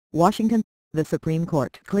Washington, the Supreme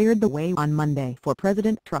Court cleared the way on Monday for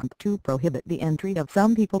President Trump to prohibit the entry of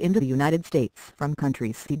some people into the United States from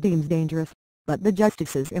countries he deems dangerous, but the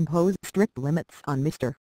justices imposed strict limits on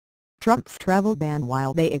Mr. Trump's travel ban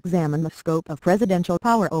while they examine the scope of presidential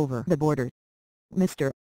power over the border.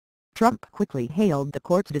 Mr. Trump quickly hailed the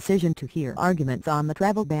court's decision to hear arguments on the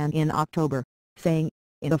travel ban in October, saying,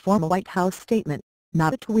 in a formal White House statement,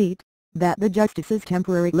 not a tweet, that the justice's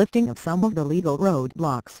temporary lifting of some of the legal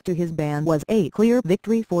roadblocks to his ban was a clear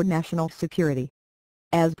victory for national security.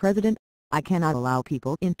 As president, I cannot allow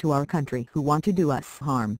people into our country who want to do us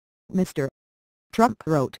harm, Mr. Trump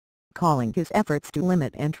wrote, calling his efforts to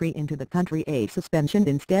limit entry into the country a suspension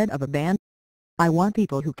instead of a ban. I want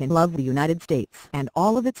people who can love the United States and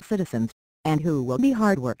all of its citizens, and who will be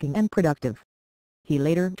hardworking and productive. He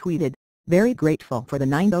later tweeted, very grateful for the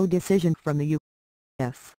 9-0 decision from the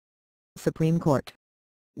U.S. Supreme Court.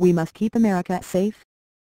 We must keep America safe.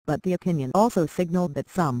 But the opinion also signaled that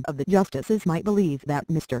some of the justices might believe that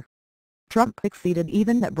Mr. Trump exceeded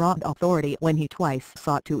even that broad authority when he twice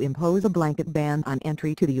sought to impose a blanket ban on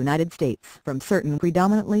entry to the United States from certain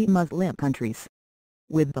predominantly Muslim countries.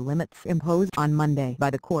 With the limits imposed on Monday by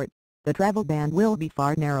the court, the travel ban will be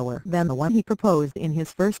far narrower than the one he proposed in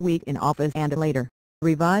his first week in office and a later,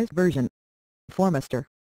 revised version. For Mr.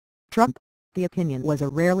 Trump, the opinion was a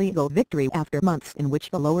rare legal victory after months in which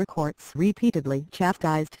the lower courts repeatedly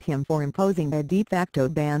chastised him for imposing a de facto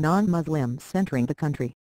ban on Muslims entering the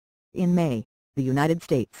country. In May, the United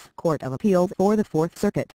States Court of Appeals for the Fourth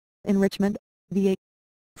Circuit, in Richmond, VA,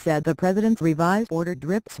 said the president's revised order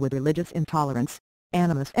drips with religious intolerance,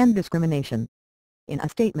 animus and discrimination. In a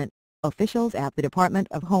statement, officials at the Department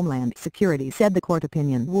of Homeland Security said the court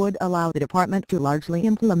opinion would allow the department to largely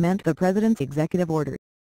implement the president's executive order.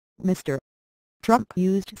 Mr. Trump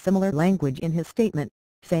used similar language in his statement,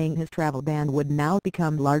 saying his travel ban would now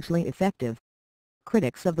become largely effective.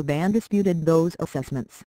 Critics of the ban disputed those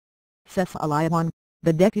assessments. Seth Aliawan,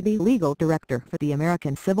 the deputy legal director for the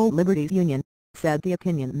American Civil Liberties Union, said the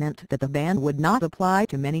opinion meant that the ban would not apply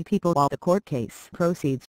to many people while the court case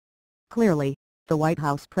proceeds. Clearly, the White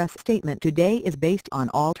House press statement today is based on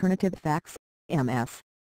alternative facts, Ms.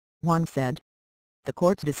 Wan said. The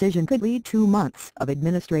court's decision could lead to months of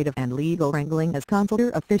administrative and legal wrangling as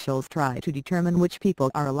consular officials try to determine which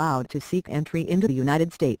people are allowed to seek entry into the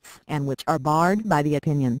United States and which are barred by the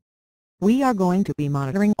opinion. We are going to be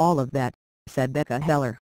monitoring all of that, said Becca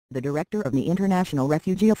Heller, the director of the International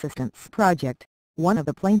Refugee Assistance Project, one of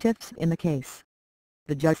the plaintiffs in the case.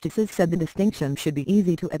 The justices said the distinction should be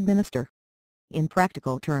easy to administer. In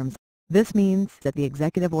practical terms, this means that the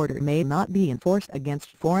executive order may not be enforced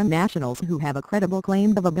against foreign nationals who have a credible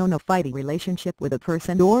claim of a bona fide relationship with a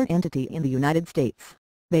person or entity in the United States,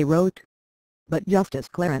 they wrote. But Justice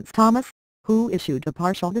Clarence Thomas, who issued a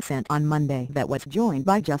partial dissent on Monday that was joined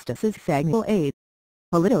by Justices Samuel A.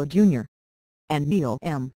 Alito Jr. and Neil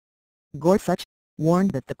M. Gorsuch,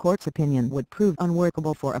 warned that the court's opinion would prove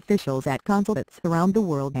unworkable for officials at consulates around the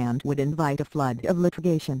world and would invite a flood of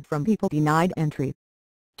litigation from people denied entry.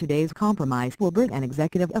 Today's compromise will burden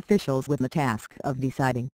executive officials with the task of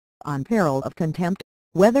deciding, on peril of contempt,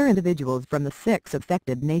 whether individuals from the 6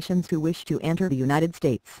 affected nations who wish to enter the United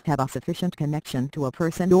States have a sufficient connection to a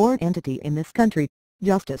person or entity in this country,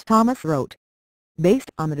 Justice Thomas wrote. Based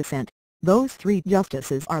on the dissent, those 3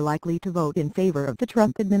 justices are likely to vote in favor of the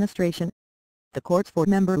Trump administration. The court's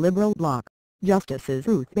 4-member liberal bloc, Justices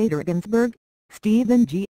Ruth Bader Ginsburg, Stephen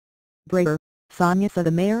G. Breyer, Sonia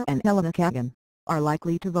Sotomayor and Elena Kagan, are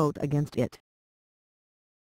likely to vote against it.